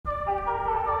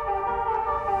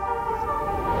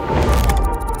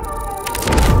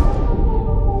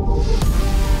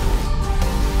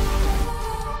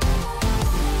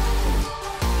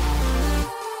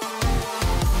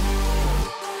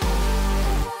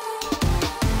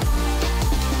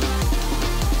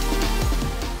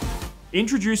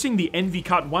Introducing the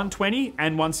NV-Cut 120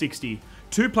 and 160,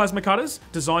 two plasma cutters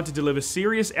designed to deliver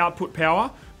serious output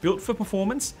power, built for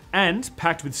performance, and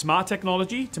packed with smart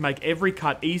technology to make every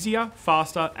cut easier,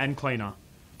 faster, and cleaner.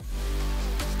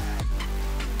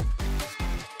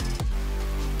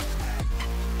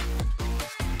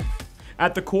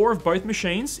 At the core of both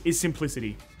machines is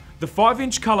simplicity. The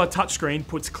 5-inch colour touchscreen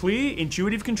puts clear,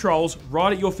 intuitive controls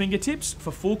right at your fingertips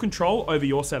for full control over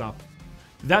your setup.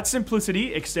 That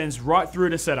simplicity extends right through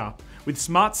to setup, with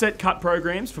smart set cut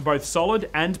programs for both solid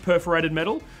and perforated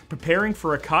metal. Preparing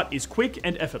for a cut is quick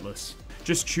and effortless.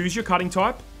 Just choose your cutting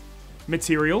type,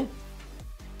 material,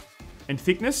 and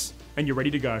thickness, and you're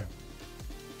ready to go.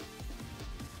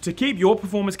 To keep your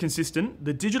performance consistent,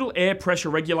 the digital air pressure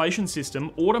regulation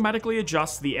system automatically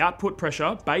adjusts the output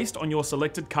pressure based on your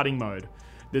selected cutting mode.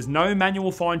 There's no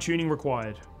manual fine-tuning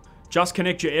required. Just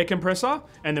connect your air compressor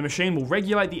and the machine will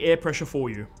regulate the air pressure for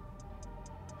you.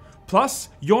 Plus,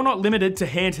 you're not limited to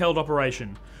handheld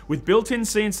operation. With built-in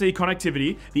CNC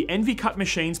connectivity, the NV-Cut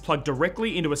machines plug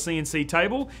directly into a CNC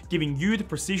table, giving you the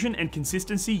precision and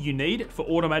consistency you need for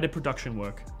automated production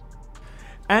work.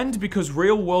 And because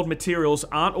real-world materials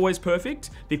aren't always perfect,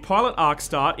 the Pilot Arc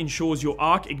Start ensures your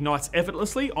arc ignites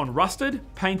effortlessly on rusted,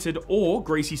 painted, or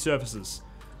greasy surfaces.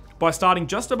 By starting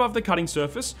just above the cutting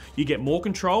surface, you get more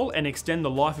control and extend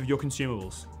the life of your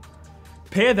consumables.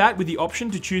 Pair that with the option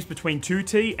to choose between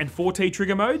 2T and 4T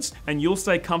trigger modes, and you'll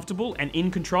stay comfortable and in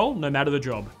control no matter the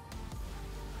job.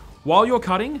 While you're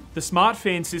cutting, the smart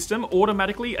fan system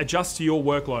automatically adjusts to your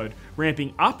workload,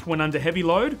 ramping up when under heavy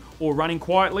load or running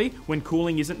quietly when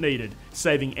cooling isn't needed,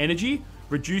 saving energy,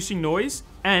 reducing noise,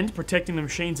 and protecting the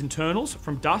machine's internals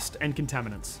from dust and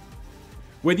contaminants.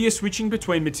 Whether you're switching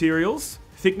between materials,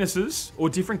 thicknesses, or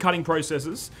different cutting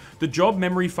processes, the job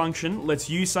memory function lets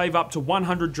you save up to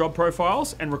 100 job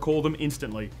profiles and recall them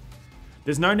instantly.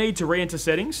 There's no need to re-enter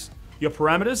settings. Your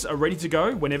parameters are ready to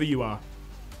go whenever you are.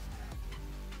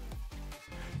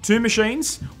 Two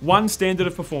machines, one standard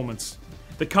of performance.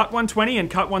 The Cut 120 and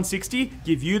Cut 160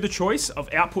 give you the choice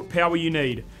of output power you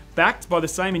need, backed by the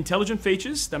same intelligent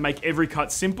features that make every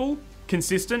cut simple,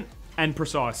 consistent, and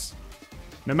precise.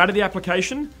 No matter the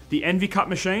application, the NV-Cut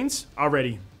machines are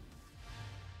ready.